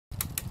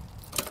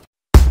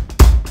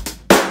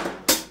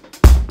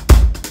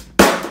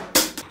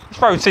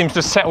road seems to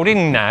have settled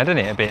in now, doesn't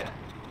it, a bit?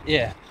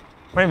 Yeah.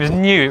 When it was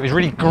new, it was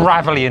really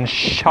gravelly and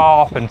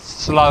sharp and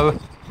slow.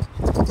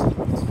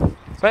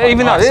 But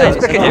even though,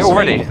 look at it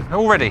already.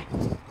 Already.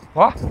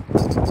 What?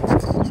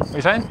 What are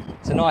you saying?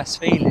 It's a nice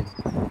feeling.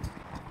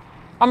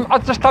 I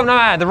just don't know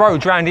how the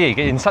roads around here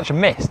get in such a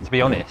mess, to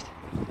be honest.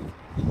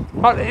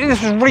 Like,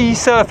 this was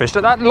resurfaced.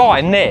 That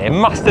line there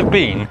must have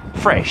been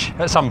fresh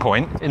at some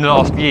point in the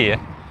last year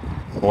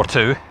or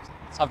two.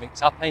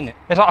 Something's up, ain't it?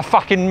 It's like a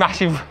fucking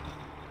massive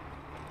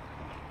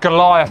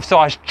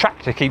Goliath-sized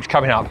tractor keeps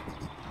coming up.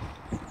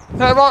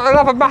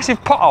 Another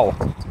massive pothole.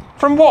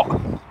 From what?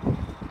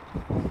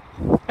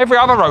 Every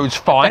other road's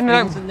fine.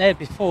 It wasn't there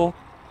before.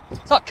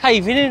 It's like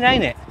caving in,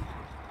 ain't it?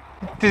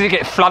 Does it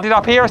get flooded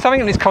up here or something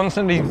and it's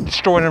constantly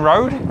destroying the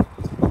road?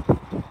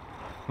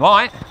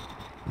 Might.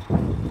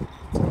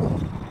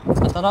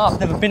 I don't know, I've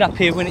never been up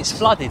here when it's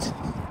flooded.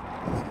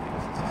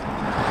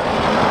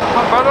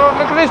 Oh,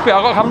 look at this bit,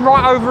 I've got to come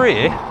right over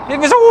here. It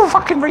was all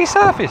fucking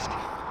resurfaced.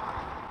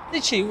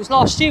 Literally, it was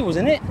last year,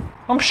 wasn't it?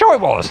 I'm sure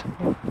it was.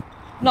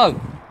 No.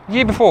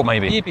 Year before,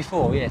 maybe. Year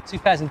before, yeah,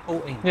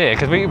 2014. Yeah,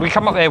 because we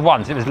come up there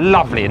once, it was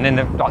lovely, and then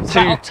like It's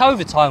about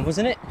October time,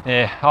 wasn't it?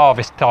 Yeah,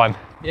 harvest time.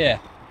 Yeah.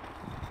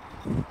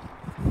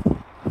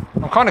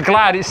 I'm kind of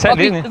glad it's settled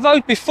in. The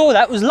road before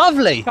that was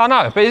lovely. I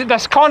know, but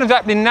that's kind of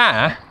happening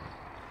now.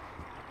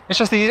 It's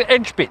just these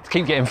edge bits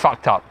keep getting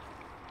fucked up.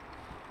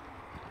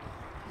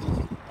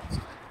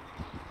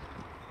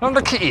 Now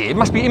look at it, it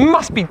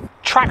must be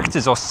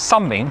tractors or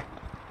something.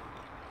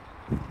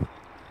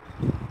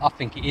 I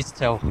think it is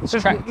Tel. It's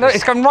Look,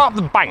 it's going right up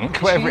the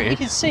bank, whatever it is. You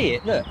can see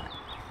it, look.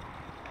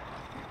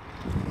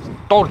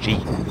 Dodgy.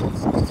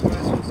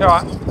 You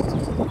alright?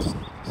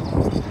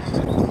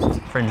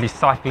 Friendly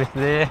cyclist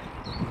there.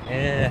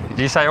 Yeah. Did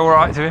you say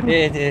alright to him? Yeah,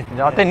 it did.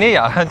 I didn't hear you.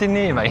 I didn't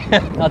hear you, mate.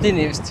 I didn't,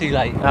 it was too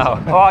late.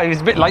 Oh, well, it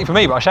was a bit late for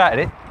me, but I shouted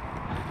it.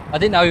 I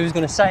didn't know he was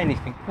going to say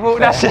anything. Well,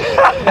 that's it.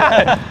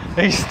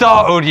 He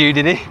startled you,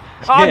 did he?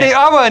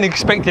 I weren't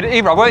expecting it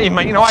either. I weren't even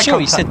making eye contact. Sure,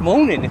 he said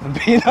morning, if I'm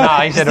being honest.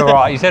 No, he said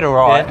alright. He said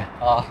alright. Yeah.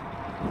 Oh.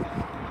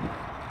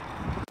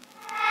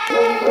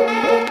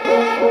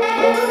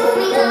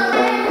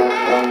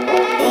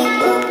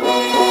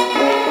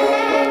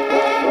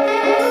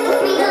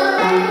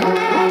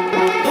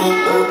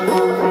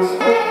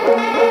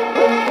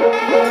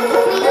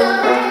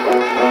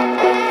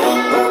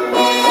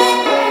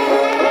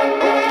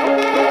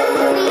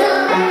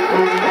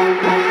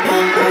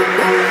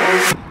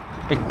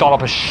 Big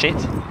dollop of shit.